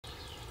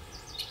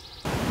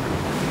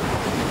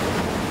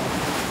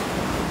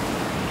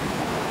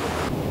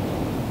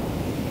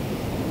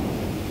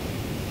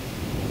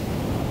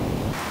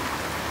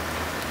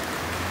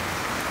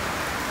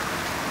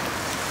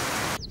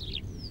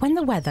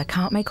the weather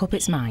can't make up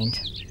its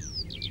mind,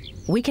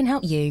 we can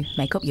help you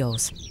make up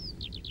yours.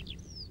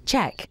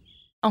 Check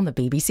on the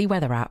BBC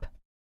Weather app.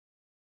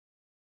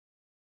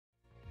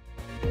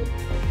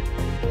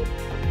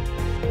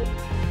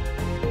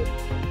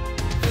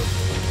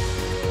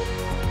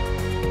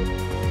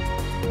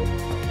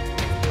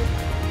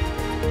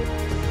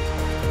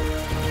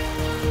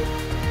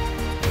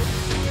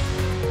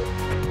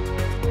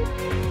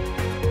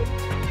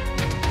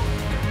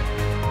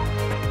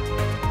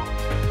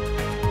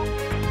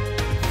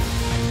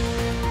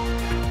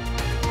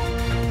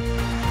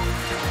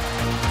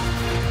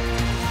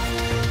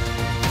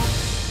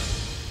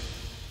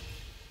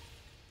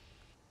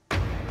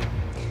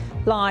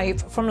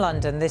 Live from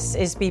London, this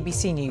is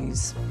BBC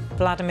News.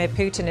 Vladimir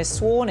Putin is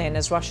sworn in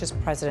as Russia's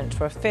president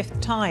for a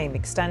fifth time,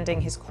 extending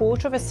his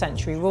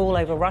quarter-of-a-century rule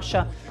over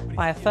Russia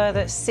by a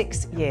further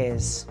 6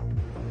 years.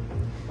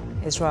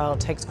 Israel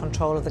takes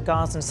control of the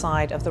Gazan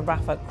side of the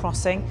Rafah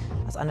crossing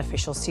as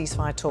unofficial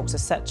ceasefire talks are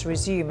set to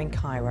resume in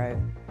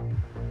Cairo.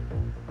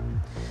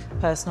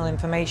 Personal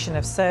information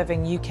of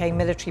serving UK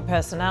military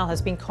personnel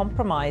has been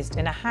compromised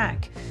in a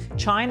hack.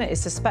 China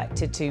is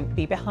suspected to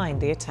be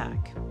behind the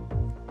attack.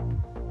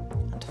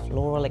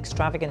 Floral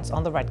extravagance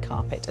on the red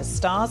carpet as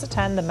stars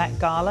attend the Met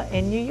Gala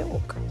in New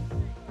York.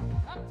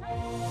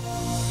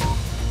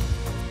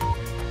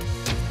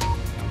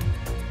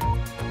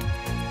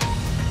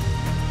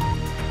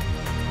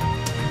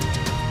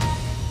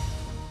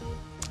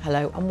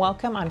 Hello and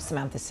welcome, I'm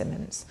Samantha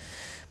Simmonds.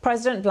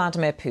 President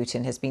Vladimir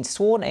Putin has been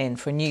sworn in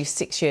for a new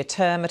 6-year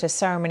term at a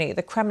ceremony at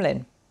the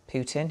Kremlin.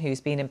 Putin,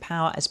 who's been in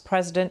power as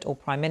president or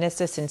prime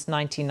minister since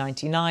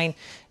 1999,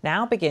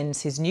 now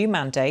begins his new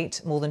mandate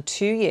more than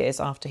 2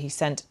 years after he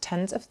sent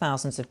tens of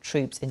thousands of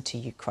troops into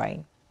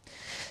Ukraine.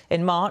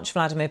 In March,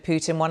 Vladimir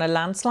Putin won a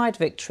landslide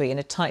victory in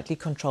a tightly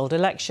controlled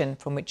election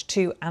from which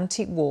 2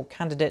 anti-war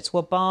candidates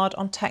were barred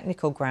on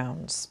technical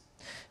grounds.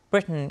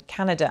 Britain,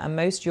 Canada and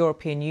most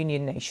European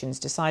Union nations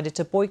decided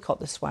to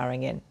boycott the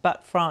swearing-in,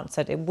 but France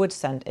said it would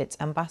send its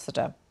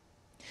ambassador.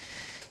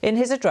 In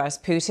his address,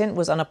 Putin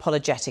was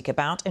unapologetic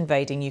about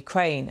invading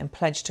Ukraine and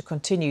pledged to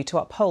continue to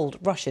uphold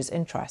Russia's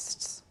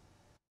interests.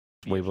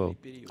 We will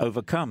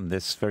overcome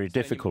this very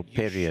difficult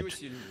period,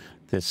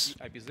 this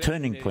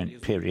turning point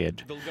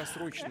period,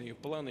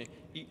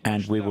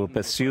 and we will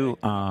pursue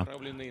our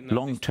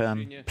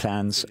long-term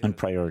plans and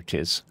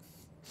priorities.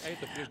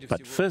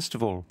 But first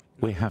of all,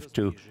 we have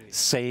to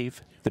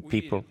save the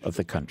people of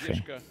the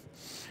country.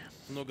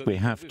 We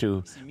have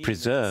to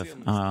preserve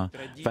our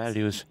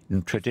values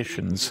and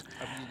traditions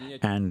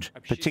and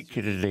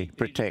particularly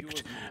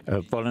protect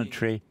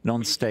voluntary,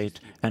 non-state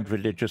and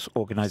religious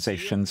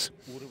organizations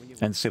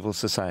and civil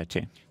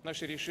society.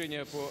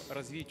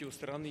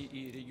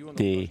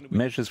 The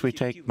measures we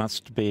take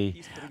must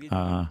be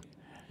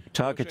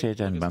targeted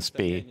and must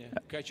be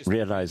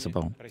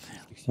realizable.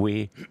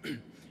 We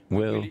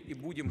will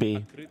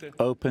be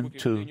open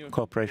to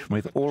cooperation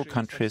with all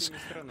countries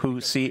who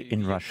see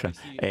in Russia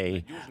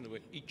a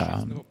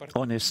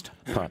honest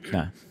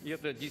partner.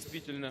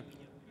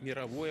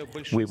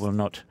 We will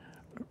not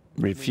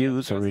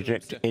refuse or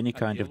reject any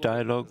kind of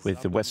dialogue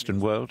with the Western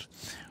world.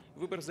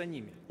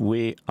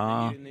 We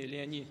are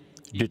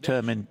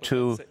determined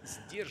to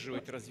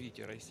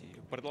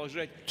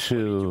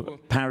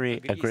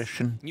parry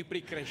aggression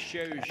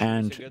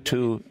and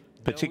to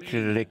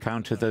particularly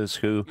counter those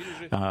who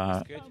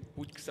are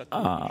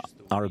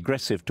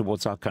aggressive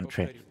towards our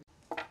country.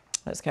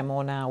 Let's get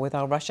more now with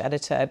our Russia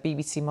editor at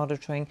BBC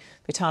Monitoring,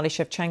 Vitaly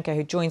Shevchenko,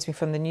 who joins me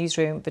from the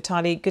newsroom.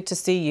 Vitaly, good to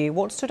see you.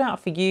 What stood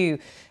out for you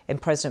in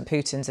President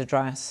Putin's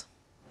address?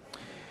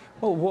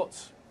 Well,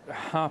 what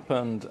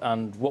happened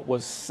and what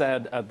was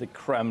said at the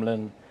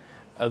Kremlin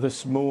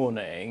this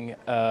morning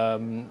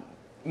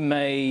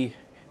may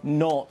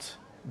not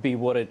be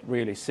what it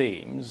really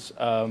seems.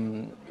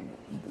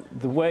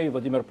 The way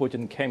Vladimir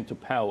Putin came to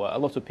power, a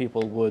lot of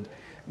people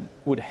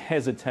would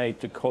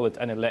hesitate to call it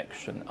an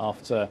election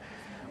after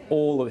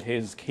all of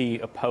his key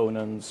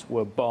opponents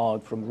were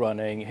barred from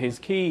running. His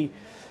key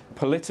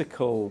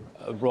political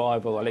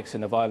rival, Alexei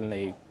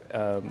Navalny,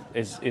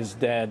 is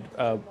dead.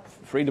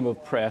 Freedom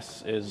of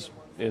press is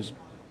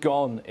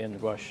gone in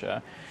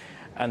Russia.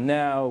 And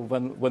now,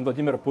 when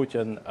Vladimir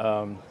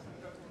Putin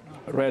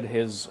read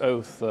his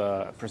oath,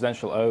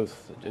 presidential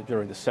oath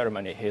during the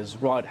ceremony, his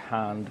right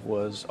hand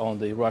was on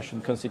the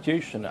Russian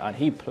constitution, and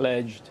he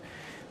pledged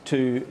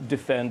to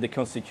defend the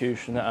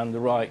constitution and the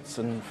rights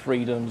and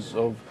freedoms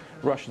of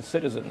Russian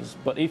citizens.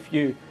 But if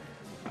you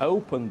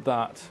open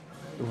that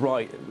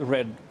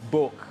red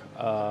book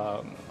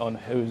on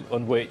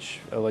which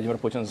Vladimir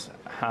Putin's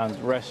hand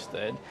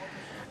rested,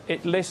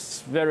 it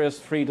lists various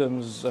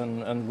freedoms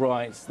and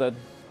rights that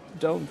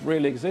don't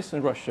really exist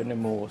in Russia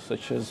anymore,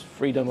 such as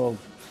freedom of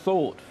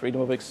thought,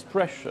 freedom of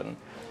expression,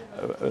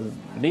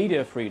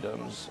 media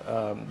freedoms.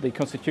 The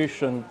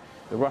constitution,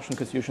 the Russian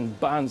constitution,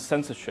 bans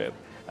censorship,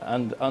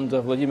 and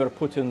under Vladimir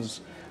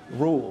Putin's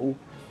rule,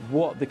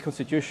 what the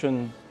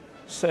constitution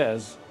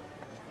says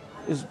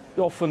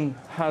often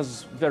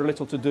has very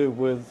little to do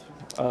with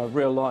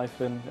real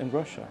life in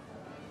Russia.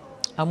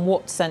 And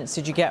what sense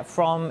did you get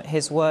from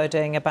his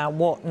wording about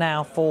what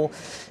now for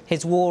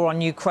his war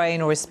on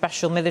Ukraine, or his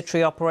special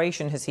military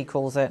operation, as he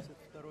calls it?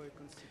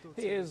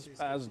 He is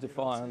as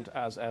defiant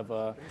as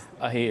ever.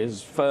 He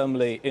is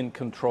firmly in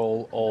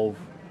control of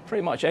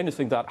pretty much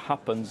anything that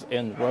happens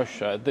in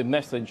Russia. The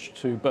message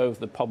to both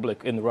the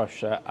public in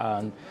Russia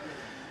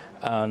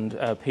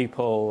and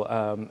people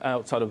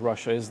outside of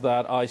Russia is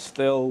that I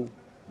still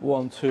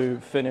want to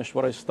finish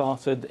what I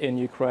started in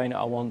Ukraine.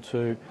 I want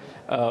to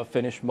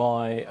finish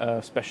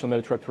my special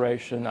military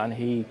operation, and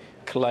he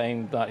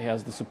claimed that he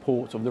has the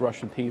support of the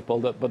Russian people.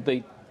 But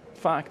the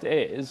fact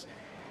is,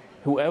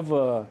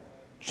 whoever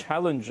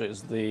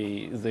challenges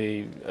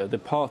the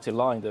party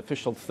line, the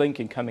official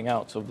thinking coming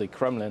out of the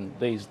Kremlin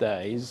these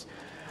days,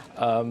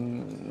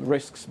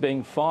 risks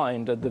being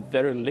fined at the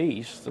very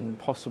least and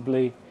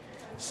possibly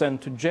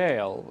sent to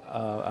jail.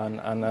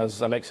 And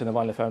as Alexei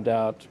Navalny found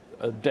out,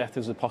 death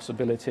is a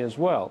possibility as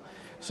well.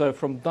 So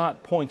from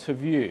that point of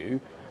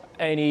view,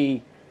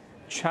 any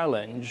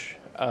challenge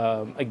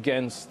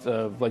against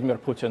Vladimir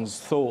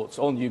Putin's thoughts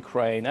on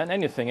Ukraine and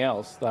anything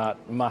else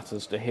that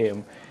matters to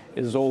him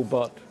is all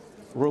but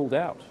ruled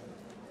out.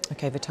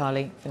 OK,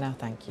 Vitaly, for now,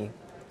 thank you.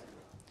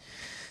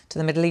 To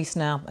the Middle East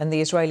now, and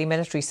the Israeli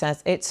military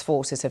says its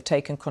forces have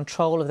taken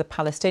control of the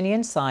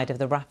Palestinian side of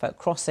the Rafah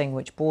crossing,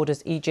 which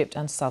borders Egypt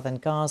and southern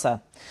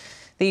Gaza.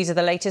 These are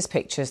the latest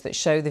pictures that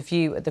show the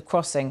view at the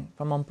crossing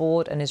from on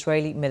board an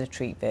Israeli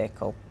military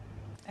vehicle.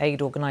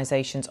 Aid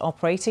organisations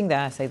operating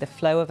there say the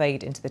flow of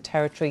aid into the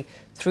territory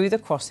through the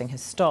crossing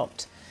has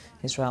stopped.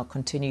 Israel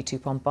continued to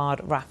bombard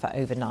Rafah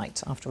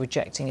overnight after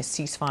rejecting a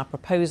ceasefire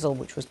proposal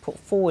which was put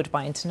forward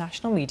by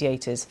international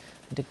mediators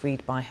and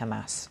agreed by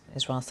Hamas.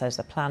 Israel says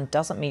the plan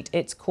doesn't meet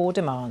its core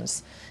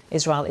demands.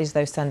 Israel is,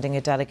 though, sending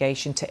a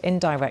delegation to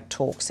indirect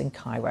talks in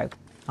Cairo.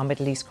 Our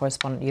Middle East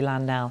correspondent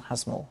Yulan Nell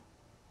has more.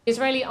 The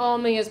Israeli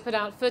army has put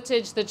out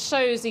footage that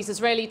shows these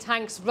Israeli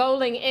tanks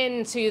rolling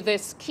into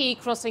this key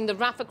crossing, the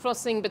Rafah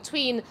crossing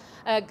between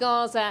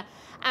Gaza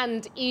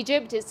and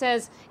Egypt. It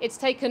says it's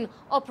taken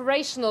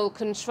operational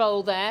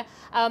control there,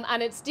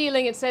 and it's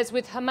dealing, it says,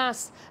 with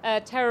Hamas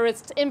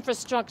terrorist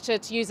infrastructure,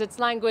 to use its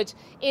language,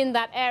 in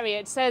that area.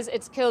 It says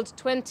it's killed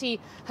 20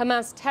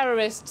 Hamas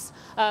terrorists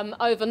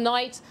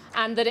overnight,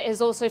 and that it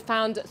has also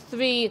found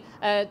 3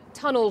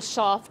 tunnel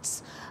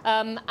shafts,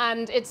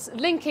 and it's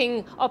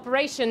linking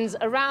operations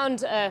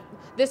around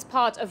this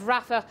part of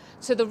Rafah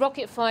to the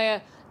rocket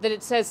fire that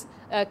it says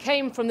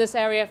came from this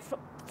area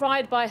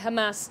fired by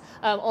Hamas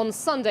on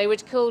Sunday,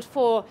 which killed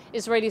 4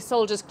 Israeli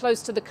soldiers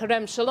close to the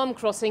Kerem Shalom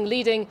crossing,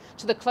 leading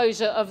to the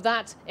closure of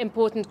that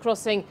important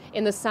crossing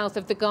in the south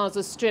of the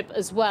Gaza Strip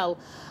as well.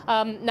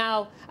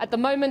 Now, at the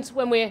moment,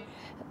 when we're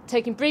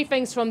taking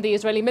briefings from the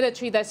Israeli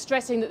military, they're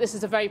stressing that this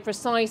is a very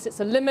precise, it's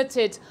a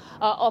limited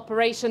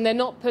operation. They're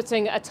not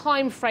putting a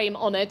time frame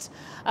on it.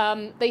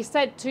 They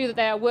said, too, that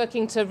they are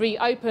working to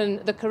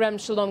reopen the Kerem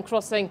Shalom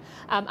crossing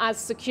as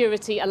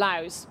security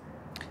allows.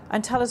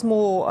 And tell us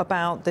more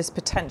about this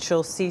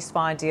potential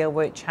ceasefire deal,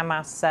 which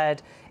Hamas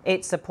said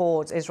it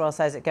supports. Israel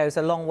says it goes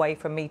a long way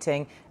from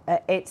meeting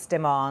its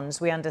demands.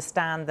 We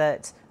understand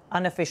that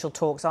unofficial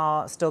talks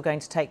are still going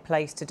to take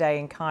place today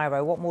in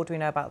Cairo. What more do we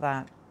know about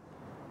that?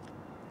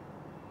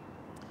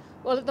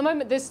 Well, at the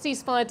moment, this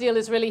ceasefire deal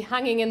is really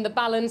hanging in the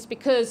balance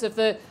because of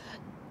the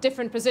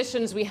different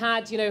positions we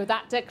had. You know,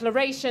 that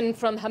declaration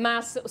from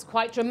Hamas, it was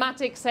quite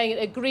dramatic, saying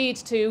it agreed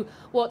to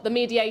what the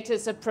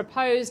mediators had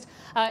proposed.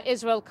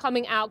 Israel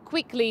coming out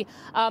quickly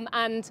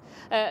and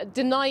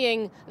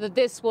denying that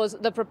this was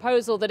the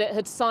proposal that it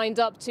had signed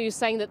up to,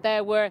 saying that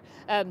there were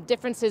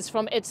differences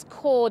from its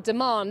core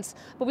demands.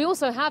 But we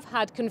also have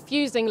had,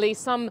 confusingly,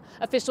 some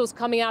officials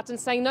coming out and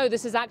saying, no,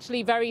 this is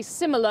actually very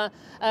similar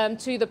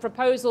to the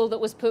proposal that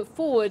was put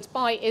forward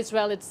by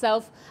Israel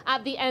itself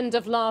at the end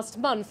of last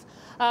month.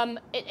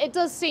 It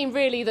does seem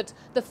really that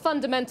the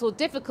fundamental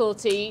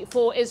difficulty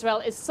for Israel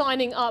is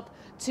signing up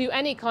to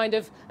any kind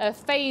of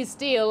phased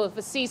deal of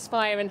a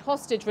ceasefire and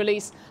hostage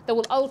release that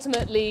will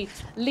ultimately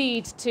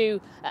lead to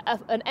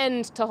an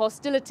end to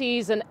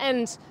hostilities, an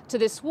end to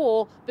this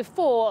war,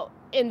 before,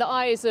 in the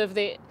eyes of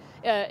the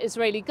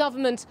Israeli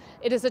government,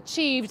 it has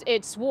achieved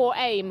its war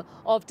aim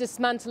of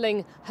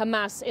dismantling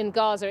Hamas in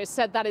Gaza. It's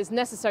said that is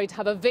necessary to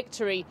have a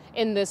victory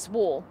in this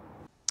war.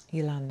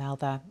 Yulan now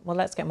there. Well,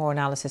 let's get more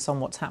analysis on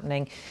what's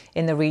happening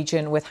in the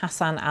region with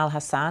Hassan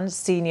Al-Hassan,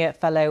 Senior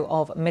Fellow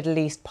of Middle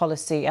East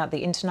Policy at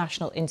the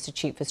International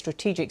Institute for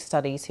Strategic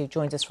Studies, who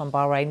joins us from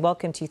Bahrain.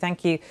 Welcome to you.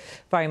 Thank you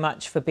very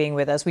much for being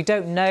with us. We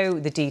don't know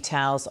the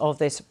details of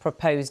this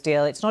proposed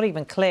deal. It's not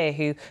even clear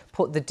who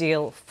put the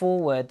deal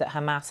forward that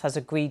Hamas has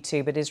agreed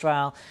to, but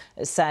Israel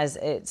says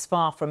it's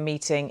far from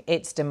meeting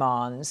its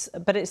demands.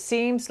 But it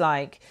seems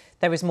like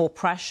there is more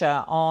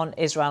pressure on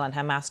Israel and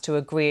Hamas to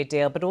agree a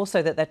deal, but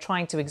also that they're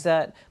trying to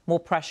exert more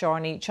pressure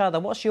on each other.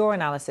 What's your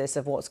analysis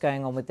of what's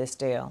going on with this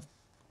deal?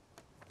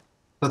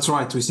 That's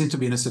right. We seem to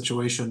be in a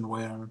situation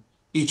where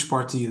each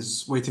party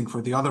is waiting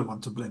for the other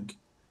one to blink.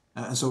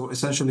 And so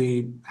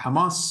essentially,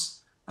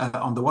 Hamas,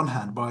 on the one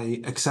hand, by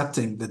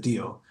accepting the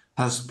deal,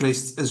 has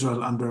placed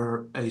Israel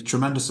under a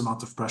tremendous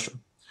amount of pressure.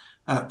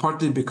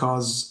 partly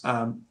because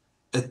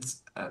it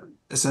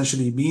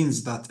essentially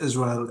means that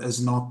Israel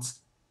is not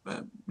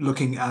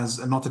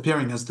not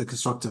appearing as the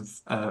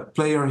constructive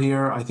player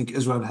here. I think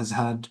Israel has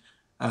had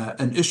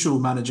an issue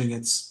managing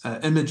its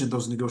image in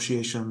those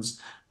negotiations.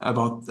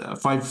 About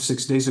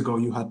 5-6 days ago,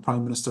 you had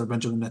Prime Minister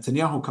Benjamin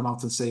Netanyahu come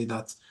out and say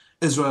that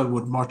Israel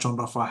would march on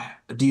Rafah,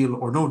 a deal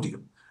or no deal.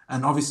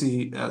 And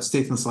obviously,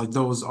 statements like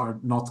those are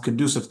not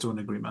conducive to an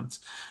agreement.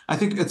 I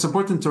think it's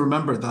important to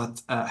remember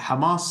that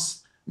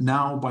Hamas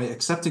now, by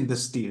accepting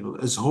this deal,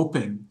 is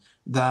hoping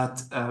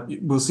that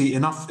we'll see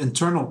enough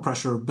internal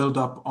pressure build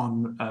up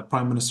on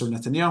Prime Minister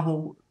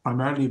Netanyahu,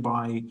 primarily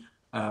by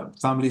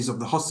families of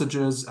the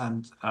hostages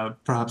and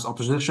perhaps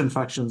opposition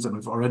factions. And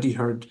we've already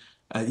heard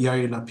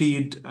Yair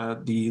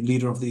Lapid, the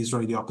leader of the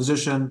Israeli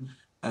opposition,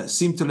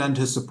 seem to lend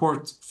his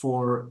support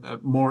for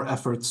more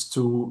efforts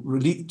to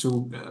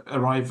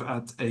arrive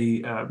at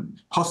a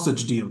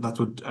hostage deal that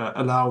would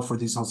allow for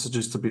these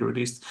hostages to be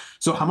released.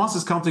 So Hamas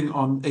is counting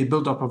on a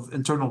buildup of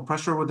internal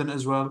pressure within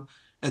Israel.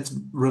 It's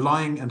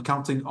relying and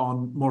counting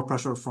on more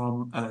pressure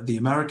from the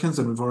Americans,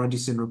 and we've already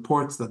seen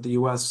reports that the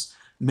US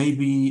may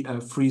be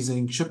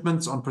freezing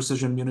shipments on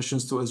precision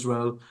munitions to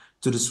Israel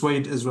to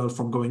dissuade Israel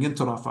from going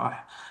into Rafah.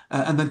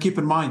 And then keep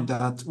in mind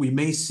that we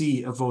may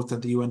see a vote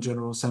at the UN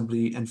General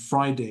Assembly on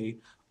Friday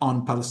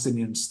on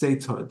Palestinian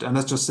statehood. And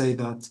let's just say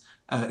that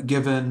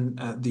given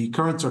the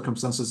current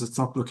circumstances, it's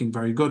not looking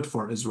very good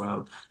for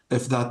Israel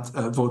if that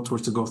vote were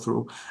to go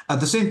through.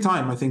 At the same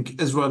time, I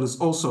think Israel is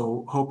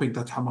also hoping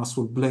that Hamas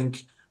will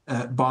blink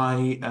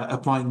by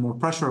applying more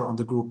pressure on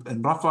the group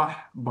in Rafah,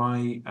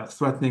 by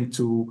threatening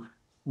to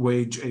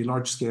wage a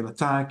large-scale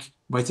attack,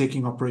 by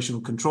taking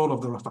operational control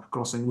of the Rafah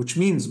crossing, which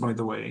means, by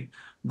the way,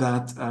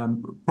 that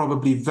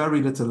probably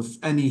very little, if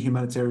any,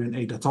 humanitarian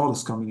aid at all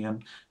is coming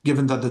in,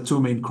 given that the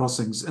two main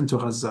crossings into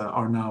Gaza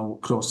are now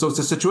closed. So it's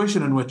a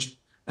situation in which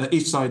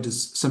each side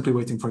is simply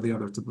waiting for the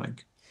other to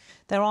blink.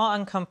 There are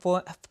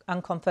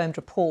unconfirmed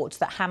reports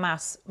that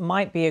Hamas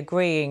might be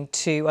agreeing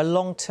to a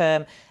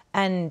long-term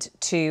end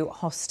to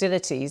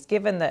hostilities.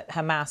 Given that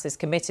Hamas is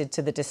committed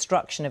to the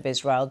destruction of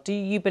Israel, do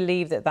you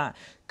believe that that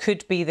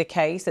could be the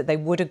case, that they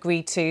would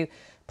agree to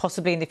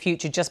possibly in the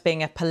future just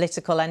being a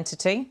political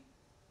entity?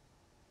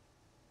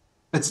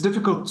 It's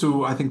difficult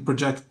to, I think,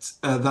 project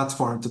that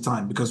far into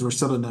time because we're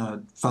still in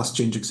a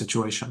fast-changing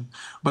situation.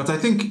 But I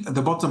think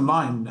the bottom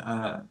line,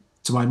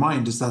 to my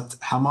mind, is that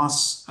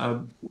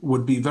Hamas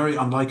would be very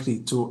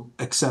unlikely to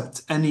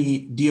accept any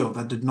deal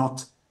that did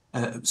not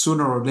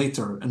sooner or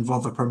later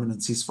involve a permanent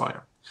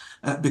ceasefire.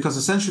 Because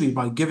essentially,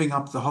 by giving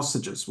up the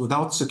hostages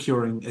without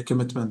securing a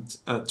commitment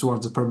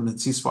towards a permanent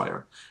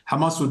ceasefire,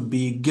 Hamas would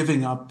be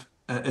giving up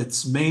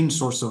its main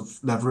source of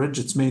leverage,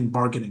 its main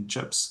bargaining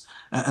chips,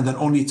 and then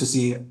only to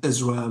see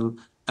Israel,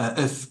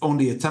 if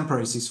only a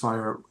temporary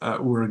ceasefire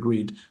were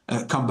agreed,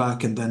 come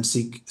back and then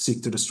seek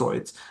to destroy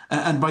it.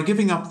 And by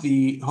giving up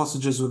the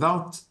hostages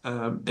without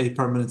a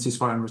permanent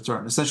ceasefire in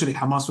return, essentially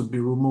Hamas would be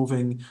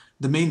removing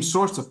the main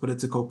source of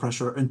political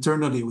pressure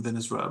internally within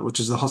Israel, which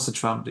is the hostage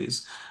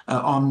families,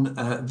 on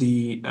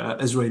the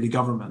Israeli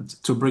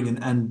government to bring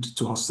an end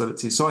to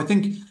hostilities. So I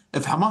think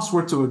if Hamas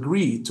were to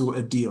agree to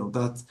a deal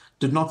that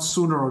did not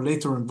sooner or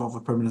later involve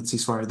a permanent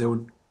ceasefire, they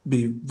would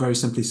be very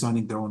simply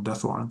signing their own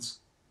death warrants.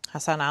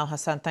 Hassan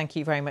Al-Hassan, thank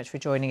you very much for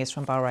joining us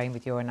from Bahrain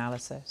with your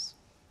analysis.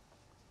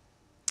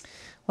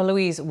 Well,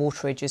 Louise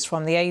Wateridge is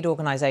from the aid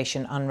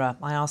organisation UNRWA.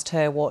 I asked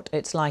her what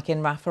it's like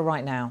in Rafah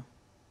right now.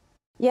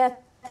 Yeah,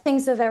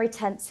 things are very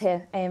tense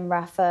here in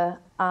Rafah.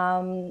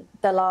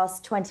 The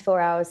last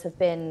 24 hours have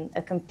been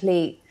a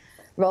complete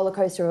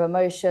rollercoaster of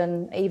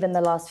emotion. Even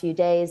the last few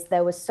days,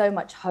 there was so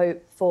much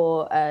hope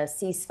for a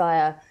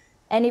ceasefire.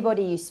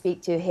 Anybody you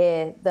speak to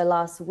here the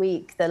last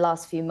week, the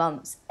last few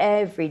months,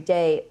 every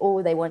day,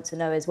 all they want to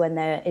know is when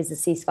there is a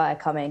ceasefire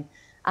coming.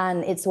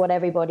 And it's what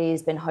everybody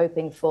has been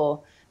hoping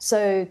for.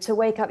 So to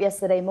wake up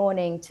yesterday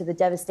morning to the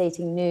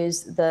devastating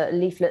news that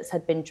leaflets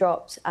had been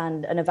dropped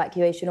and an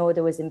evacuation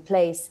order was in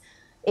place,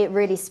 it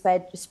really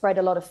spread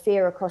a lot of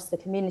fear across the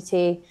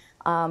community.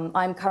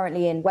 I'm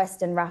currently in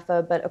Western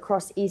Rafah, but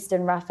across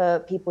Eastern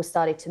Rafah, people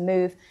started to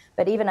move.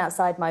 But even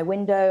outside my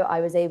window, I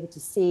was able to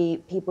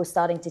see people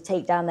starting to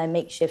take down their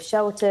makeshift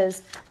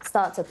shelters,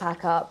 start to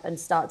pack up and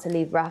start to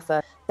leave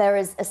Rafah. There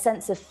is a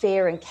sense of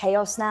fear and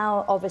chaos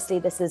now. Obviously,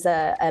 this is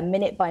a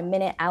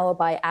minute-by-minute,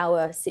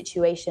 hour-by-hour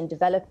situation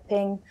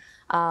developing.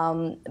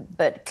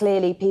 But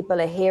clearly,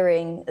 people are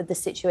hearing the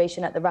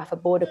situation at the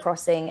Rafah border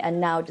crossing and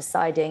now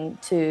deciding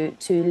to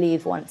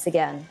leave once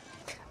again.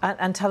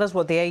 And tell us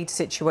what the aid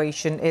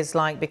situation is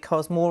like,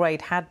 because more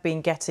aid had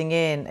been getting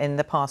in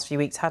the past few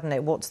weeks, hadn't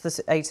it? What's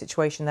the aid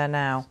situation there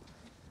now?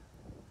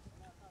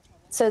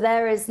 So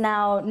there is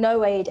now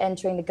no aid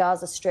entering the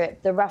Gaza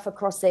Strip. The Rafah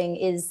crossing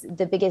is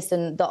the biggest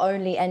and the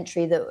only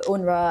entry that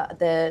UNRWA,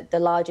 the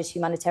largest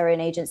humanitarian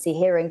agency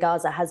here in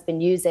Gaza, has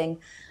been using.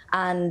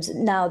 and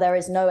now there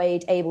is no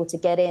aid able to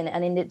get in.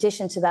 And in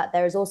addition to that,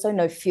 there is also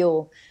no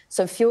fuel.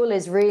 So fuel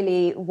is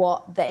really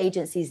what the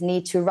agencies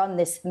need to run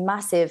this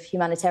massive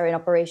humanitarian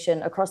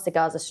operation across the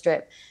Gaza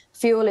Strip.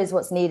 Fuel is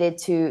what's needed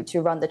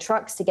to run the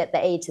trucks to get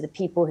the aid to the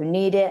people who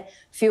need it.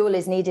 Fuel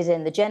is needed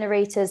in the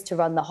generators to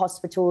run the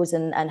hospitals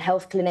and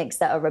health clinics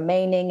that are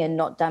remaining and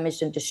not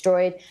damaged and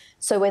destroyed.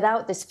 So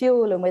without this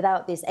fuel and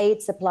without these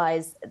aid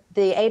supplies,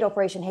 the aid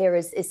operation here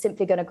is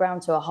simply going to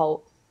ground to a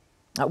halt.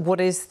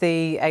 What is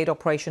the aid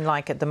operation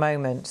like at the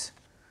moment?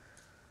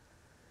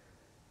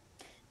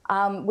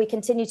 We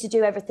continue to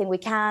do everything we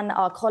can.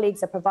 Our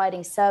colleagues are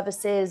providing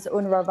services.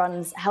 UNRWA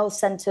runs health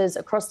centres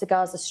across the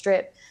Gaza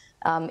Strip.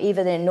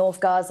 Even in North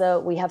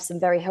Gaza, we have some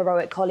very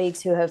heroic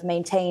colleagues who have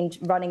maintained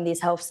running these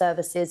health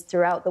services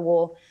throughout the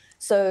war.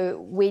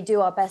 So we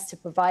do our best to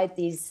provide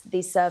these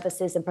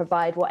services and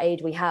provide what aid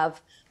we have.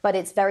 But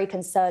it's very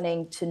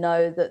concerning to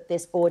know that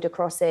this border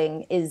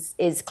crossing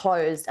is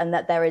closed and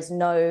that there is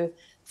no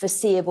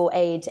foreseeable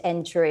aid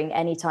entering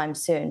anytime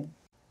soon.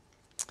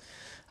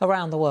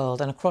 Around the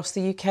world and across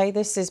the UK,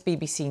 this is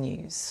BBC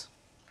News.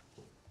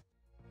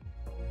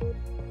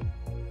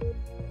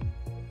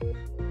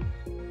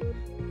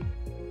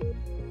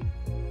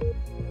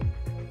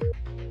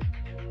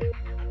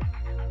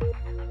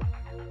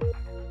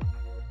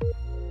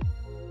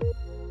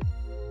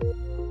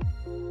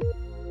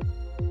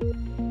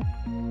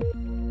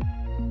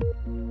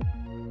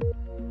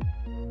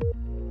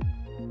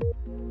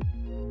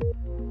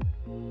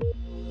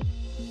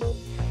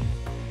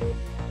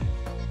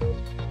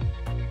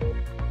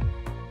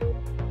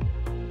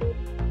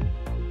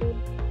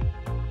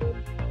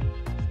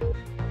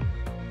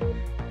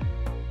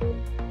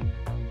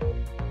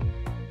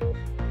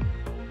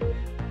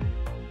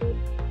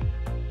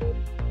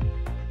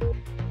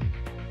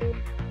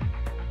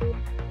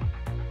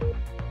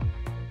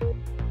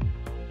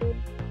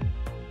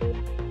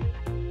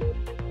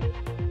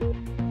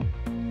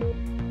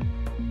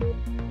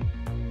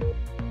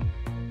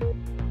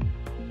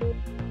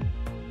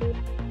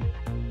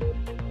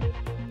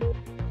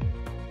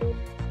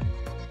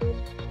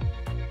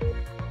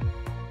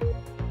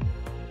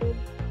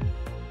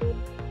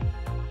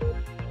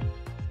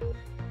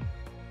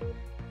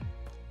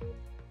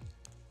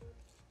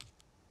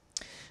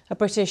 A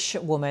British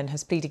woman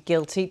has pleaded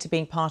guilty to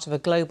being part of a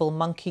global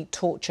monkey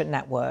torture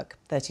network.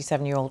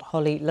 37-year-old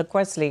Holly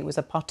Legresley was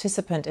a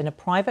participant in a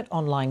private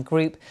online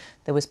group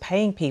that was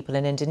paying people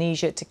in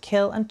Indonesia to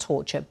kill and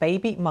torture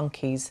baby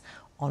monkeys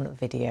on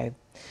video.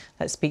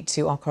 Let's speak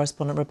to our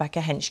correspondent Rebecca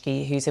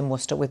Henschke, who's in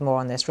Worcester, with more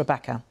on this.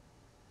 Rebecca.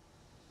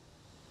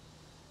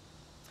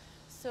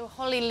 So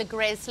Holly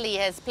Legresley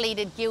has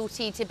pleaded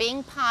guilty to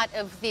being part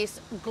of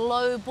this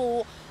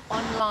global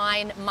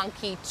online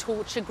monkey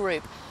torture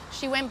group.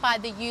 She went by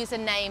the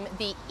username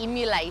The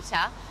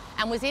Emulator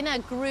and was in a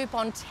group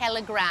on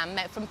Telegram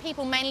from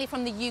people mainly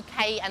from the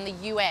UK and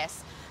the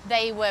US.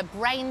 They were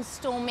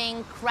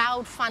brainstorming,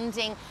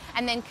 crowdfunding,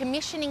 and then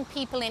commissioning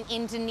people in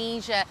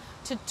Indonesia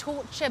to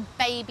torture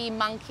baby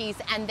monkeys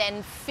and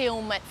then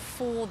film it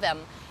for them.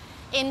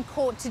 In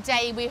court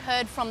today, we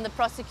heard from the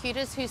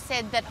prosecutors who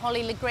said that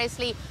Holly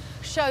Legresley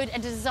showed a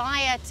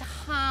desire to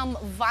harm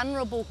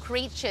vulnerable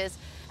creatures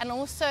and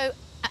also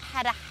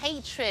had a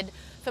hatred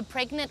for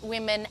pregnant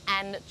women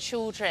and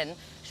children.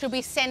 She'll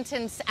be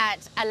sentenced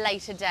at a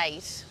later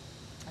date.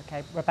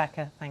 OK,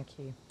 Rebecca, thank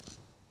you.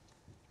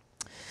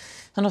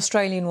 An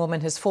Australian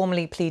woman has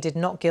formally pleaded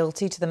not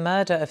guilty to the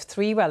murder of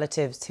 3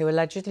 relatives who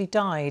allegedly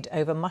died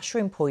over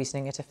mushroom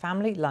poisoning at a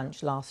family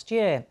lunch last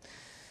year.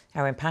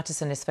 Erin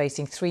Patterson is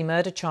facing 3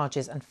 murder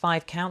charges and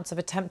 5 counts of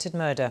attempted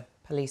murder.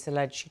 Police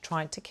allege she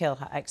tried to kill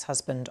her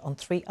ex-husband on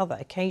 3 other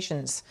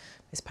occasions.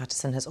 Ms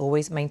Patterson has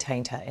always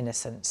maintained her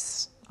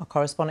innocence. Our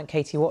correspondent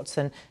Katie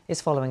Watson is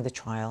following the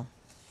trial.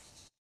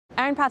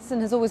 Erin Patterson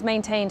has always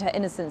maintained her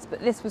innocence, but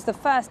this was the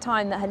first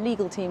time that her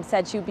legal team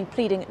said she would be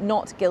pleading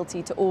not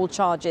guilty to all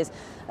charges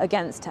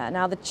against her.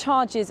 Now, the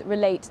charges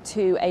relate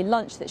to a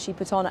lunch that she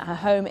put on at her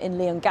home in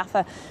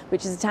Leongatha,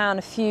 which is a town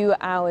a few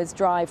hours'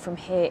 drive from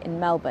here in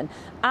Melbourne.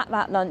 At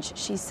that lunch,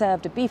 she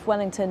served a beef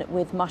Wellington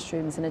with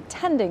mushrooms, and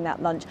attending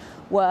that lunch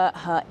were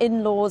her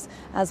in-laws,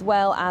 as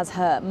well as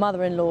her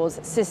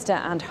mother-in-law's sister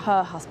and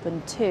her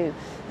husband too.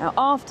 Now,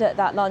 after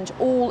that lunch,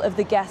 all of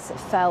the guests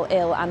fell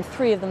ill, and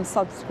 3 of them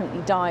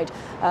subsequently died.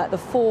 The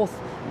 4th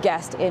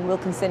guest in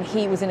Wilkinson,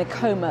 he was in a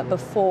coma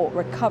before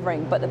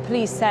recovering, but the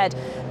police said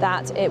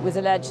that it was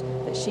alleged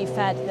that she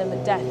fed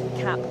them death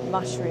cap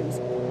mushrooms.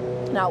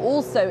 Now,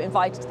 also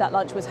invited to that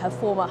lunch was her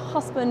former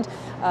husband,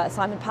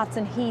 Simon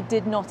Patterson. He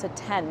did not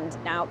attend.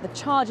 Now, the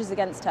charges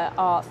against her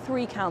are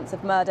 3 counts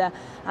of murder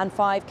and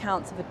 5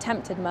 counts of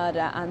attempted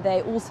murder, and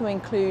they also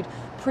include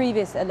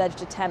previous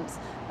alleged attempts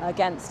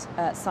against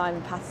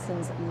Simon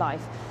Patterson's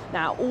life.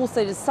 Now,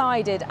 also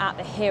decided at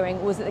the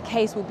hearing was that the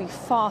case will be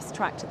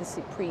fast-tracked to the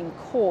Supreme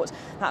Court.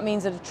 That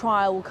means that a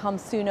trial will come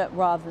sooner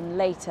rather than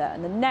later,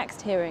 and the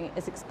next hearing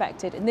is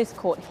expected in this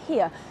court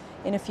here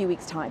in a few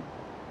weeks' time.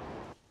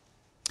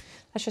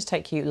 Let's just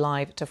take you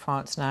live to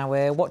France now.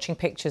 We're watching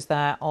pictures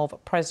there of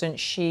President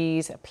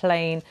Xi's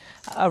plane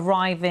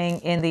arriving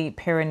in the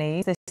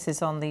Pyrenees. This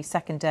is on the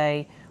second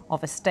day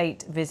of a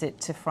state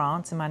visit to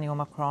France. Emmanuel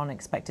Macron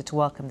expected to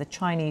welcome the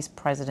Chinese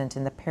president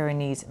in the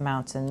Pyrenees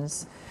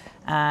Mountains.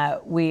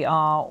 We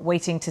are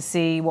waiting to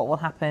see what will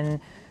happen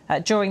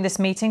during this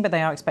meeting, but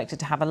they are expected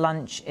to have a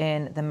lunch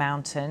in the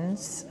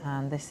mountains.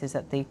 And this is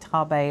at the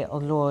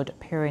Tarbes-Lourdes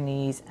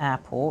Pyrenees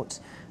Airport.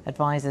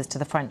 Advisors to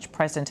the French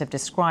president have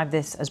described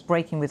this as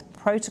breaking with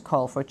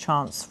protocol for a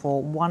chance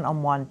for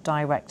one-on-one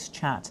direct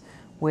chat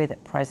with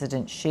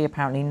President Xi.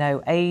 Apparently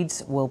no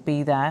aides will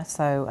be there,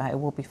 so it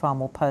will be far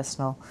more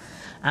personal.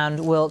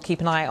 And we'll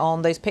keep an eye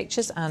on those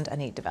pictures and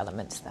any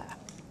developments there.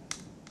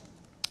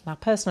 Now,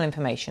 personal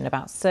information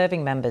about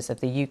serving members of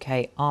the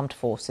UK Armed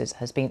Forces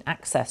has been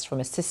accessed from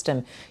a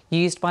system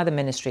used by the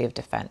Ministry of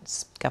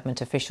Defence.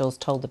 Government officials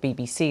told the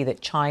BBC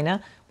that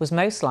China was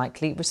most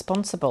likely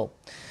responsible.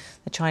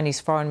 The Chinese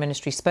Foreign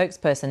Ministry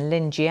spokesperson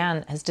Lin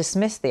Jian has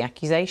dismissed the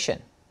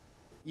accusation.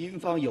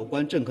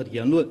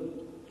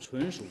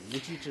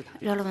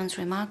 Relevant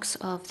remarks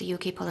of the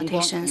UK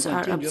politicians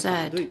are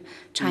absurd.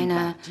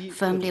 China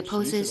firmly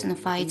opposes and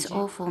fights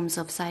all forms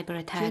of cyber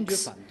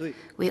attacks.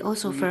 We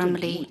also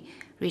firmly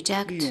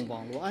reject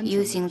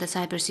using the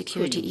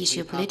cybersecurity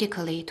issue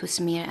politically to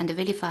smear and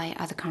vilify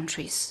other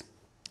countries.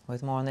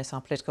 With more on this,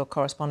 our political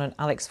correspondent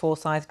Alex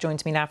Forsyth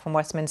joins me now from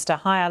Westminster.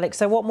 Hi, Alex.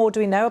 So what more do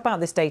we know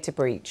about this data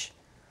breach?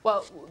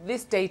 Well,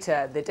 this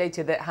data, the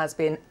data that has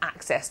been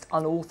accessed,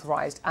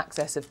 unauthorised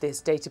access of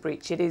this data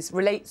breach,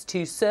 relates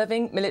to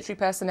serving military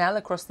personnel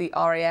across the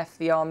RAF,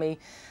 the Army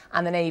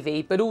and the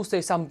Navy, but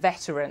also some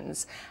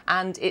veterans.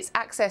 And its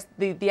access,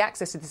 the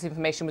access to this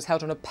information was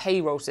held on a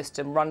payroll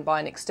system run by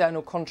an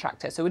external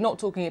contractor. So we're not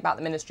talking about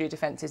the Ministry of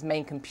Defence's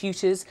main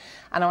computers,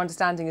 and our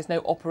understanding is no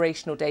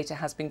operational data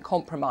has been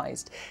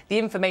compromised. The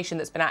information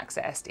that's been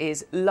accessed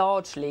is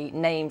largely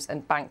names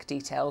and bank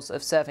details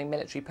of serving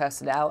military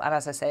personnel, and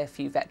as I say, a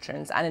few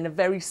veterans, and in a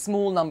very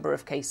small number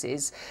of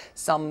cases,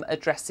 some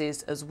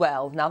addresses as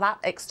well. Now, that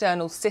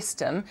external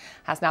system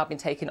has now been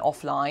taken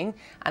offline,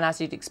 and as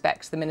you'd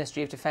expect, the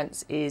Ministry of Defence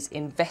is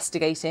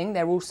investigating.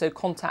 They're also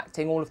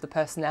contacting all of the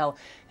personnel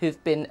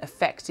who've been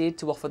affected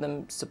to offer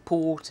them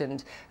support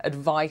and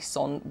advice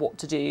on what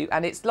to do.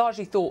 And it's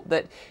largely thought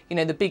that, you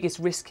know, the biggest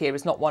risk here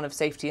is not one of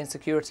safety and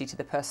security to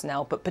the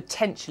personnel, but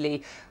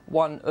potentially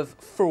one of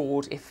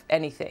fraud, if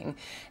anything.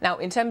 Now,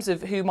 in terms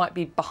of who might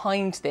be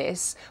behind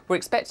this, we're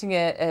expecting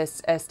a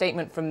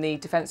statement from the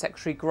Defence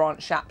Secretary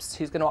Grant Shapps,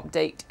 who's going to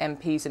update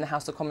MPs in the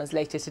House of Commons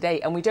later today.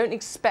 And we don't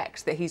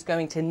expect that he's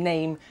going to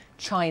name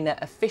China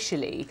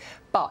officially,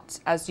 but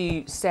as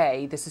you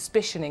say, the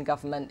suspicion in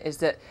government is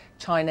that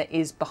China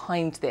is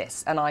behind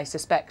this, and I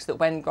suspect that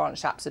when Grant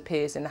Shapps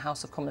appears in the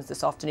House of Commons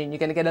this afternoon, you're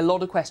going to get a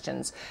lot of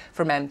questions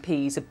from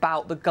MPs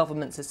about the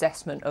government's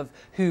assessment of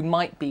who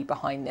might be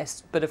behind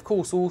this, but of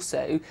course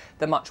also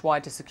the much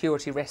wider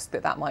security risk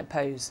that might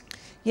pose.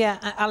 Yeah,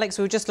 Alex,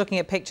 we were just looking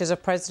at pictures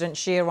of President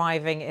Xi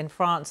arriving in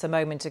France a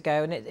moment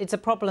ago, and it's a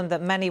problem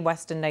that many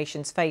Western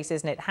nations face,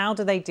 isn't it? How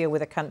do they deal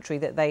with a country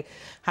that they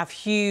have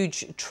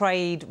huge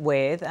trade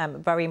with,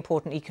 very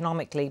important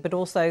economically, but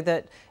also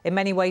that in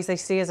many ways they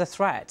see as a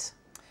threat?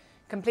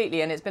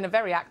 Completely, and it's been a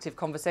very active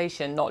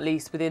conversation, not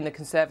least within the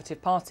Conservative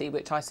Party,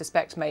 which I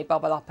suspect may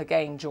bubble up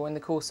again during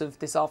the course of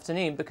this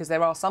afternoon, because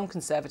there are some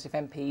Conservative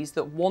MPs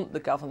that want the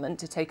government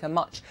to take a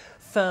much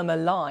firmer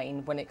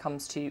line when it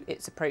comes to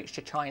its approach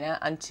to China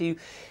and to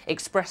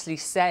expressly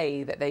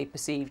say that they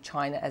perceive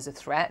China as a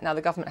threat. Now,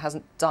 the government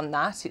hasn't done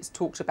that. It's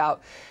talked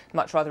about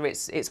much rather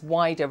its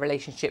wider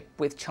relationship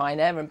with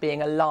China and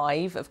being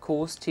alive, of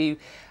course, to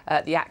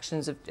the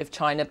actions of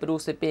China, but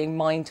also being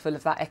mindful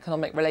of that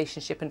economic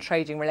relationship and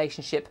trading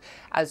relationship,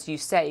 as you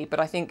say. But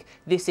I think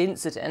this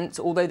incident,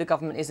 although the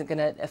government isn't going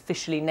to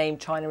officially name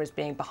China as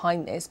being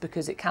behind this,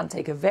 because it can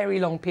take a very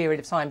long period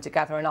of time to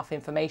gather enough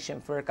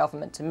information for a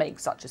government to make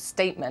such a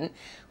statement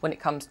when it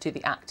comes to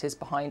the actors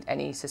behind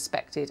any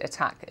suspected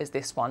attack as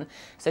this one.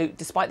 So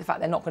despite the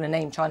fact they're not going to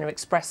name China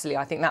expressly,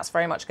 I think that's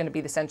very much going to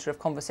be the centre of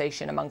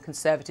conversation among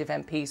Conservative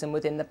MPs and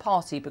within the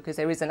party, because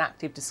there is an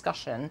active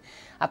discussion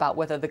about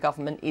whether the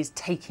government is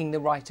taking the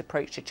right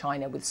approach to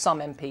China, with some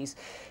MPs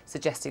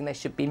suggesting they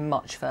should be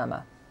much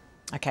firmer.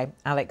 OK,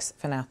 Alex,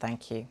 for now,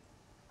 thank you.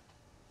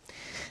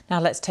 Now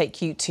let's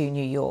take you to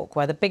New York,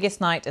 where the biggest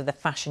night of the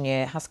fashion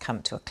year has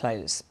come to a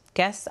close.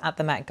 Guests at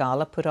the Met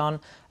Gala put on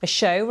a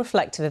show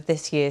reflective of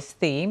this year's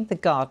theme, the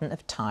Garden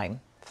of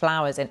Time.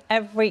 Flowers in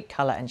every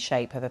colour and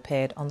shape have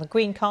appeared on the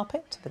green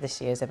carpet for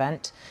this year's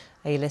event.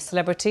 A-list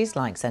celebrities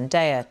like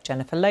Zendaya,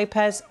 Jennifer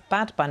Lopez,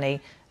 Bad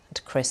Bunny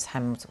and Chris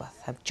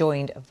Hemsworth have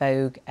joined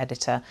Vogue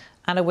editor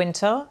Anna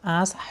Wintour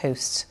as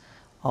hosts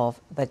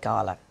of the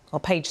gala. Well,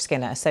 Paige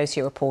Skinner,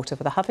 associate reporter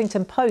for the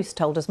Huffington Post,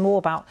 told us more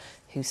about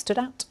who stood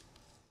out.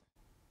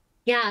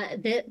 Yeah,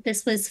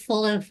 this was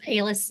full of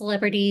A-list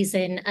celebrities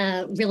and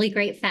really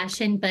great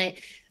fashion, but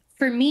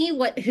For me,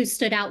 who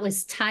stood out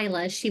was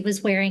Tyla. She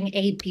was wearing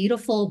a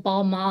beautiful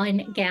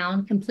balmain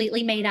gown,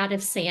 completely made out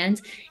of sand,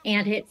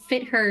 and it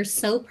fit her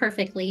so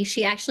perfectly.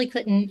 She actually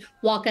couldn't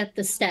walk up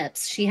the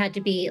steps. She had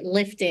to be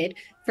lifted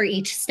for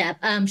each step.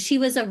 She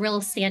was a real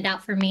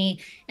standout for me.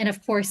 And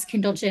of course,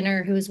 Kendall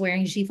Jenner, who is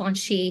wearing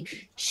Givenchy,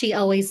 she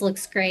always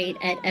looks great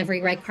at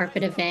every red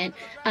carpet event.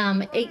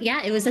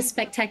 It was a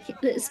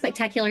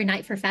spectacular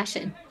night for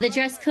fashion. The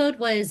dress code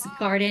was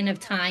Garden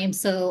of Time.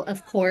 So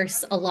of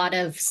course, a lot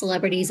of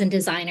celebrities and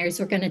designers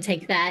were going to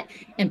take that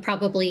and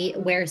probably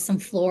wear some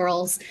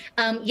florals.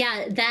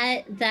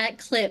 That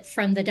clip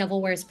from The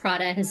Devil Wears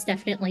Prada has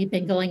definitely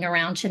been going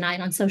around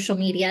tonight on social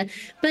media.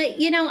 But,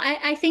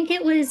 I think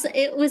it was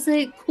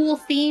a cool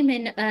theme,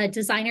 and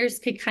designers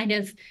could kind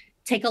of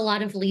take a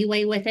lot of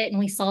leeway with it. And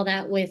we saw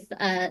that with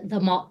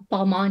the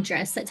Balmain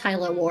dress that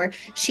Tyla wore.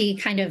 She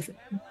kind of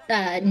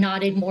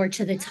nodded more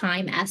to the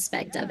time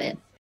aspect of it.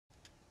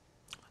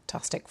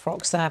 Fantastic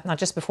frocks there. Now,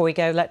 just before we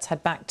go, let's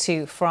head back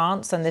to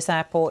France and this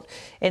airport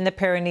in the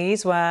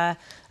Pyrenees, where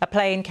a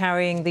plane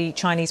carrying the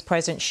Chinese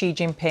President Xi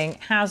Jinping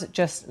has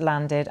just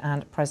landed,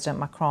 and President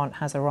Macron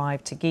has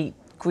arrived to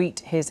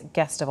greet his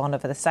guest of honour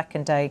for the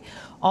second day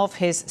of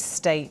his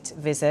state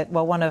visit.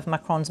 Well, one of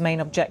Macron's main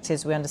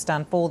objectives, we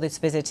understand, for this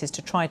visit is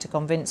to try to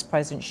convince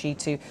President Xi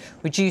to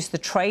reduce the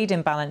trade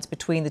imbalance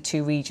between the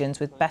two regions,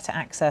 with better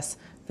access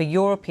for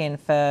European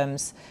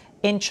firms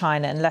in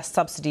China and less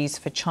subsidies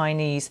for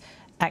Chinese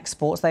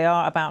exports. They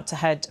are about to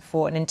head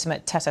for an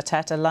intimate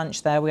tete-a-tete, a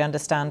lunch there, we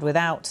understand,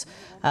 without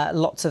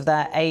lots of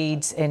their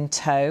aides in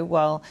tow.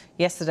 Well,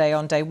 yesterday,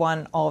 on day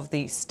one of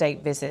the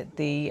state visit,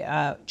 the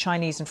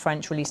Chinese and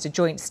French released a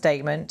joint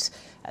statement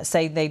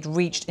saying they'd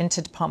reached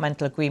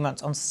interdepartmental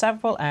agreements on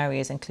several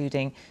areas,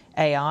 including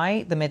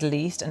AI, the Middle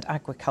East and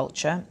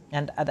agriculture,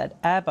 and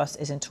that Airbus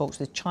is in talks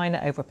with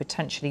China over a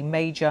potentially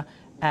major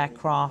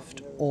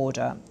aircraft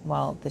order.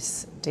 Well,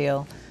 this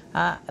deal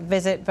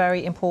visit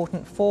very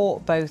important for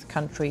both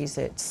countries.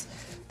 It's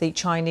the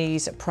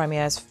Chinese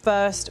Premier's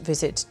first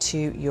visit to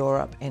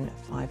Europe in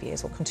 5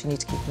 years. We'll continue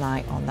to keep an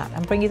eye on that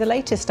and bring you the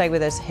latest. Stay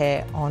with us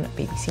here on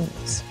BBC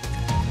News.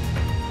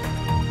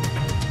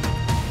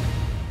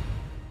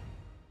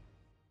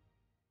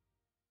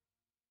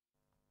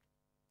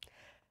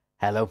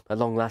 Hello, at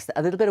long last,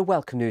 a little bit of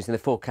welcome news in the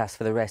forecast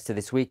for the rest of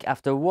this week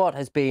after what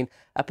has been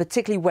a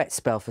particularly wet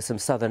spell for some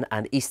southern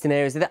and eastern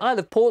areas. The Isle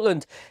of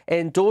Portland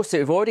in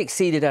Dorset have already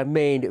exceeded our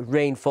main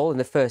rainfall in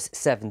the first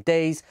 7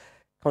 days.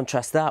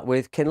 Contrast that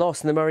with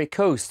Kinloss and the Murray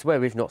Coast, where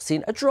we've not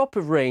seen a drop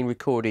of rain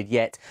recorded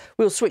yet.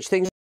 We'll switch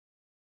things